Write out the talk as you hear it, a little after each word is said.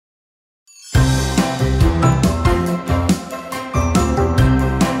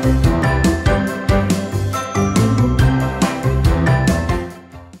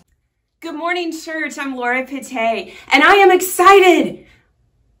morning, church. I'm Laura Pate, and I am excited.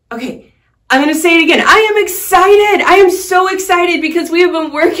 Okay, I'm going to say it again. I am excited. I am so excited because we have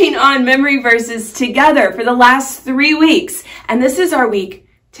been working on memory verses together for the last 3 weeks, and this is our week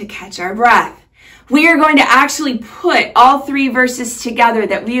to catch our breath. We are going to actually put all 3 verses together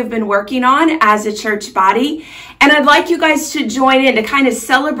that we have been working on as a church body. And I'd like you guys to join in to kind of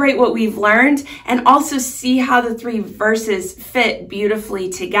celebrate what we've learned and also see how the 3 verses fit beautifully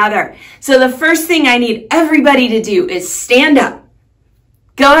together. So the first thing I need everybody to do is stand up.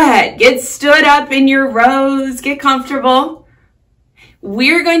 Go ahead, get stood up in your rows, get comfortable.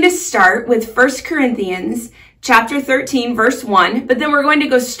 We're going to start with 1 Corinthians chapter 13, verse 1, but then we're going to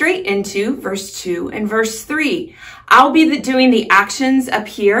go straight into verse 2 and verse 3. I'll be doing the actions up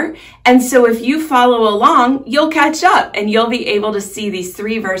here, and so if you follow along, you'll catch up, and you'll be able to see these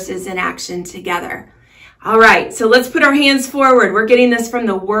 3 verses in action together. All right, so let's put our hands forward. We're getting this from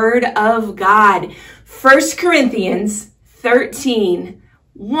the Word of God. 1 Corinthians 13,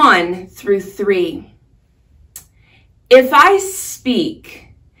 1 through 3. If I speak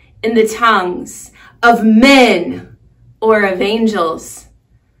in the tongues of men or of angels,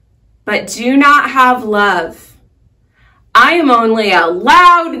 but do not have love, I am only a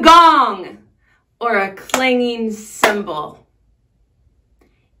loud gong or a clanging cymbal.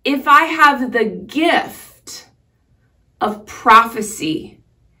 If I have the gift of prophecy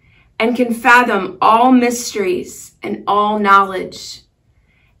and can fathom all mysteries and all knowledge,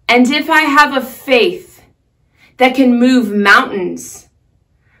 and if I have a faith that can move mountains,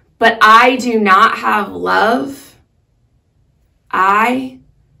 but I do not have love, I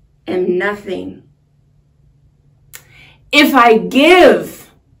am nothing. If I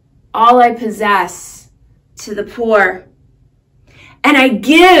give all I possess to the poor, and I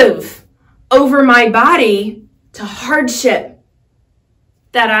give over my body to hardship,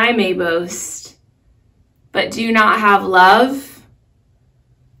 that I may boast, but do not have love,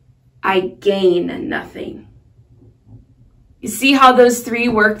 I gain nothing. You see how those 3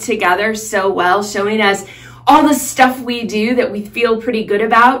 work together so well, showing us all the stuff we do that we feel pretty good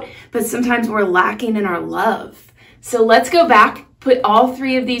about, but sometimes we're lacking in our love. So let's go back, put all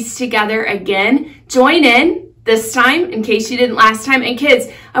 3 of these together again. Join in this time, in case you didn't last time. And kids,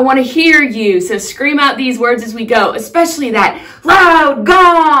 I want to hear you, so scream out these words as we go, especially that loud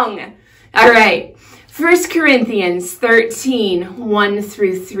gong. All right, 1 Corinthians 13, 1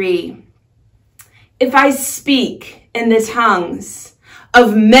 through 3. If I speak in the tongues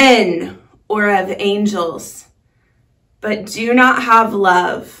of men or of angels, but do not have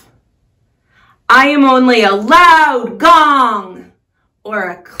love, I am only a loud gong or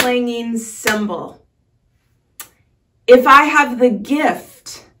a clanging cymbal. If I have the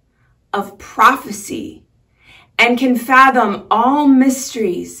gift of prophecy and can fathom all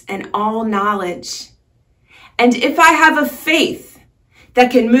mysteries and all knowledge, and if I have a faith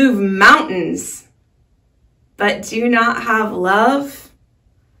that can move mountains, but do not have love,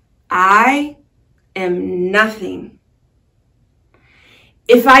 I am nothing.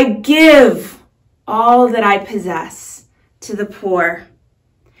 If I give all that I possess to the poor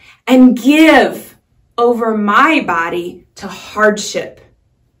and give over my body to hardship,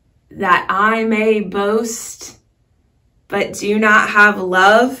 that I may boast, but do not have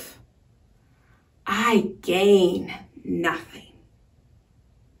love, I gain nothing.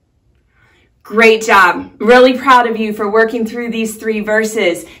 Great job. Really proud of you for working through these 3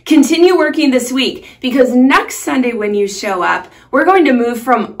 verses. Continue working this week, because next Sunday when you show up, we're going to move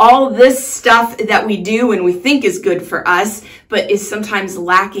from all this stuff that we do and we think is good for us, but is sometimes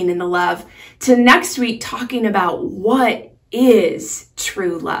lacking in the love, to next week talking about what is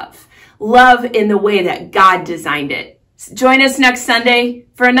true love. Love in the way that God designed it. Join us next Sunday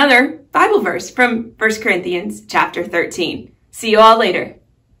for another Bible verse from 1 Corinthians chapter 13. See you all later.